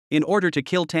In order to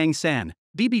kill Tang San,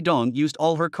 Bibi Dong used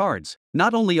all her cards.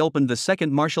 Not only opened the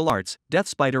second martial arts, Death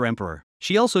Spider Emperor,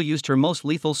 she also used her most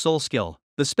lethal soul skill,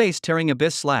 the Space-Tearing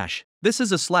Abyss Slash. This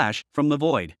is a slash from the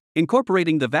void,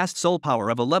 incorporating the vast soul power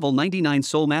of a level 99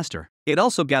 soul master. It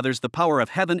also gathers the power of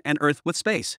heaven and earth with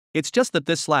space. It's just that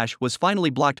this slash was finally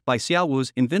blocked by Xiao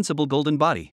Wu's invincible golden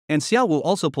body, and Xiao Wu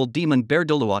also pulled Demon Bear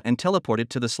Dolua and teleported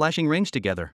to the slashing range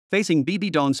together. Facing Bibi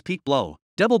Dong's peak blow,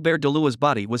 Devil Bear Dolua's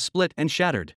body was split and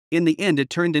shattered. In the end, it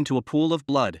turned into a pool of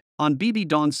blood. On Bibi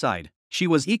Dong's side, she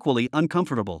was equally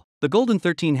uncomfortable. The golden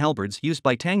 13 halberds used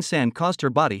by Tang San caused her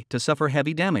body to suffer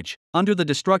heavy damage. Under the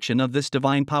destruction of this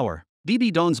divine power,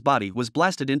 Bibi Dong's body was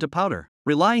blasted into powder.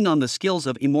 Relying on the skills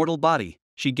of immortal body,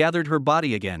 she gathered her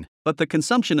body again. But the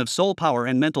consumption of soul power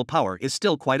and mental power is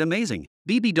still quite amazing.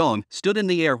 Bibi Dong stood in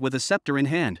the air with a scepter in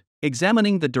hand,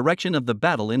 examining the direction of the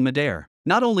battle in midair.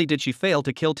 Not only did she fail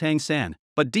to kill Tang San,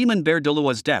 but Demon Bear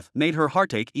Dolua's death made her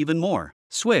heartache even more.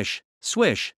 Swish,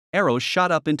 swish, arrows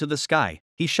shot up into the sky.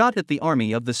 He shot at the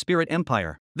army of the Spirit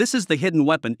Empire. This is the hidden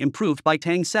weapon improved by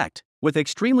Tang Sect, with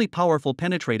extremely powerful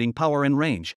penetrating power and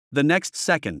range. The next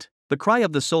second, the cry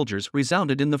of the soldiers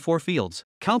resounded in the four fields.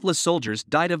 Countless soldiers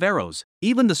died of arrows.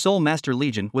 Even the Soul Master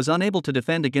Legion was unable to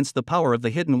defend against the power of the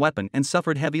hidden weapon and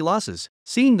suffered heavy losses.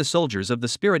 Seeing the soldiers of the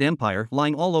Spirit Empire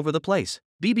lying all over the place,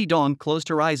 Bibi Dong closed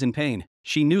her eyes in pain.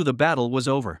 She knew the battle was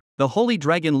over. The Holy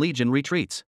Dragon Legion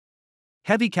retreats.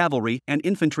 Heavy cavalry and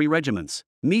infantry regiments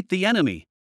meet the enemy.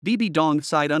 Bibi Dong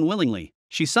sighed unwillingly.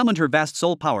 She summoned her vast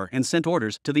soul power and sent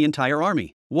orders to the entire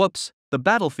army. Whoops, the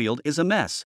battlefield is a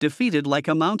mess, defeated like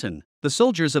a mountain. The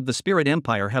soldiers of the Spirit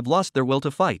Empire have lost their will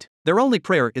to fight. Their only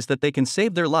prayer is that they can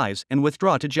save their lives and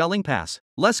withdraw to Jialing Pass.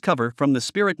 Less cover from the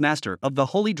Spirit Master of the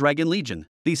Holy Dragon Legion.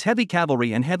 These heavy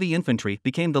cavalry and heavy infantry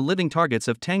became the living targets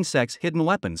of Tang Sect's hidden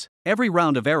weapons. Every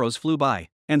round of arrows flew by,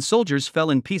 and soldiers fell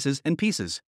in pieces,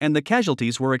 and the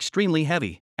casualties were extremely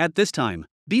heavy. At this time,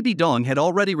 Bibi Dong had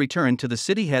already returned to the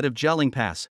city head of Jialing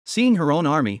Pass. Seeing her own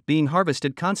army being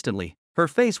harvested constantly, her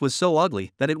face was so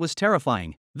ugly that it was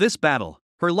terrifying. This battle,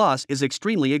 her loss is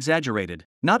extremely exaggerated.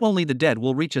 Not only the dead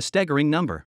will reach a staggering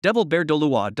number, Devil Bear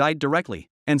Dolua died directly,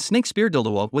 and Snake Spear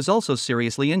Dolua was also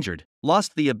seriously injured,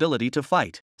 lost the ability to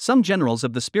fight. Some generals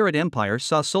of the Spirit Empire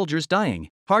saw soldiers dying.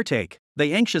 Heartache.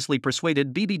 They anxiously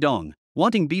persuaded Bibi Dong,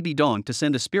 wanting Bibi Dong to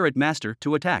send a Spirit Master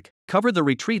to attack, cover the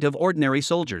retreat of ordinary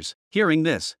soldiers. Hearing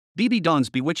this, Bibi Dong's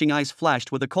bewitching eyes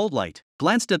flashed with a cold light,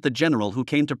 glanced at the general who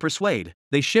came to persuade.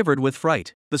 They shivered with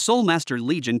fright. The Soul Master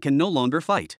Legion can no longer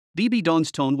fight. Bibi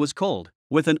Dong's tone was cold,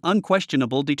 with an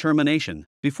unquestionable determination.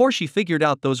 Before she figured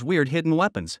out those weird hidden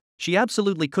weapons, she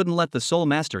absolutely couldn't let the Soul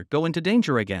Master go into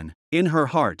danger again. In her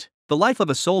heart, the life of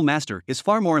a Soul Master is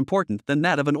far more important than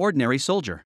that of an ordinary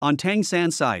soldier. On Tang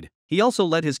San's side, he also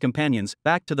led his companions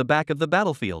back to the back of the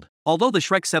battlefield. Although the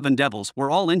Shrek 7 devils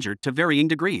were all injured to varying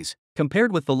degrees,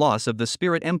 compared with the loss of the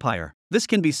Spirit Empire, this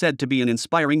can be said to be an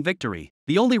inspiring victory.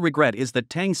 The only regret is that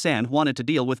Tang San wanted to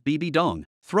deal with Bibi Dong,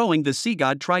 throwing the Sea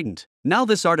God Trident. Now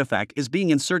this artifact is being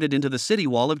inserted into the city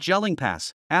wall of Jialing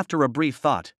Pass. After a brief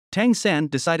thought, Tang San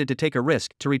decided to take a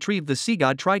risk to retrieve the Sea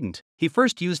God Trident. He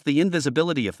first used the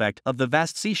invisibility effect of the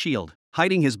vast sea shield,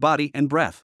 hiding his body and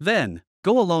breath. Then,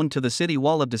 go alone to the city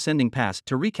wall of Descending Pass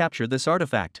to recapture this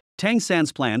artifact. Tang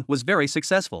San's plan was very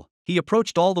successful. He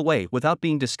approached all the way without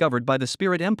being discovered by the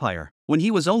Spirit Empire. When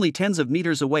he was only tens of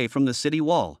meters away from the city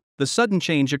wall, the sudden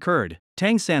change occurred.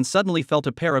 Tang San suddenly felt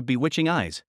a pair of bewitching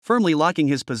eyes, firmly locking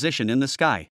his position in the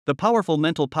sky. The powerful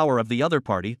mental power of the other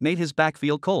party made his back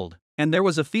feel cold, and there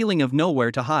was a feeling of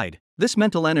nowhere to hide. This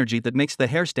mental energy that makes the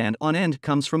hair stand on end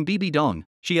comes from Bibi Dong.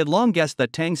 She had long guessed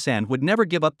that Tang San would never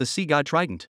give up the Sea God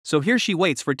Trident, so here she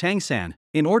waits for Tang San.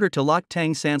 In order to lock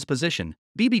Tang San's position,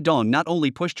 Bibi Dong not only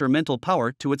pushed her mental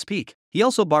power to its peak, he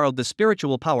also borrowed the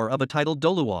spiritual power of a titled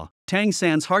Dolua. Tang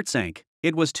San's heart sank.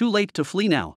 It was too late to flee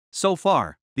now. So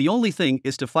far, the only thing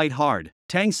is to fight hard.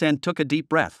 Tang San took a deep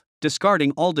breath.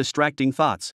 Discarding all distracting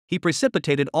thoughts, he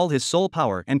precipitated all his soul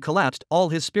power and collapsed all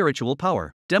his spiritual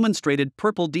power. Demonstrated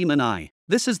Purple Demon Eye.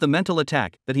 This is the mental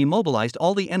attack that he mobilized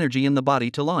all the energy in the body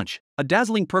to launch. A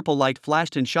dazzling purple light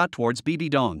flashed and shot towards Bibi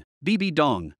Dong. Bibi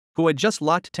Dong, who had just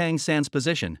locked Tang San's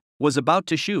position, was about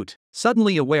to shoot.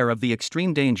 Suddenly aware of the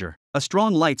extreme danger, a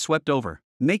strong light swept over,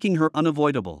 making her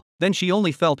unavoidable. Then she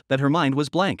only felt that her mind was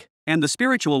blank, and the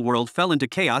spiritual world fell into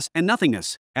chaos and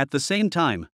nothingness. At the same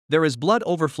time, there is blood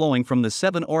overflowing from the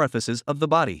 7 orifices of the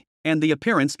body, and the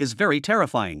appearance is very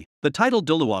terrifying. The titled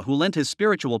Dolua who lent his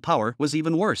spiritual power was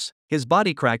even worse. His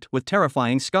body cracked with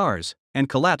terrifying scars, and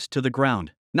collapsed to the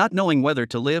ground, not knowing whether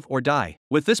to live or die.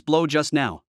 With this blow just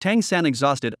now, Tang San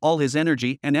exhausted all his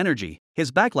energy.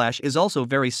 His backlash is also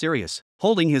very serious.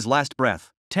 Holding his last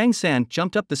breath, Tang San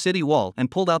jumped up the city wall and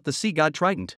pulled out the sea god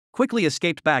trident, quickly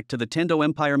escaped back to the Tendo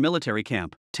Empire military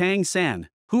camp. Tang San,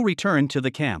 who returned to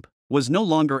the camp, was no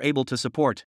longer able to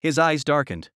support. His eyes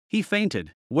darkened. He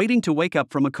fainted, waiting to wake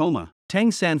up from a coma. Tang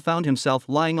San found himself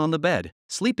lying on the bed,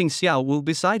 sleeping Xiao Wu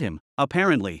beside him.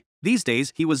 Apparently, these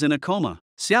days he was in a coma.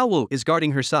 Xiao Wu is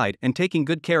guarding her side and taking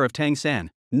good care of Tang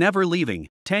San, never leaving.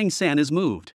 Tang San is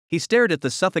moved. He stared at the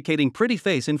suffocating pretty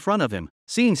face in front of him.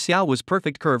 Seeing Xiao Wu's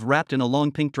perfect curve wrapped in a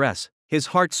long pink dress, his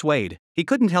heart swayed. He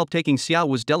couldn't help taking Xiao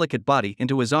Wu's delicate body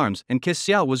into his arms and kiss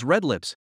Xiao Wu's red lips.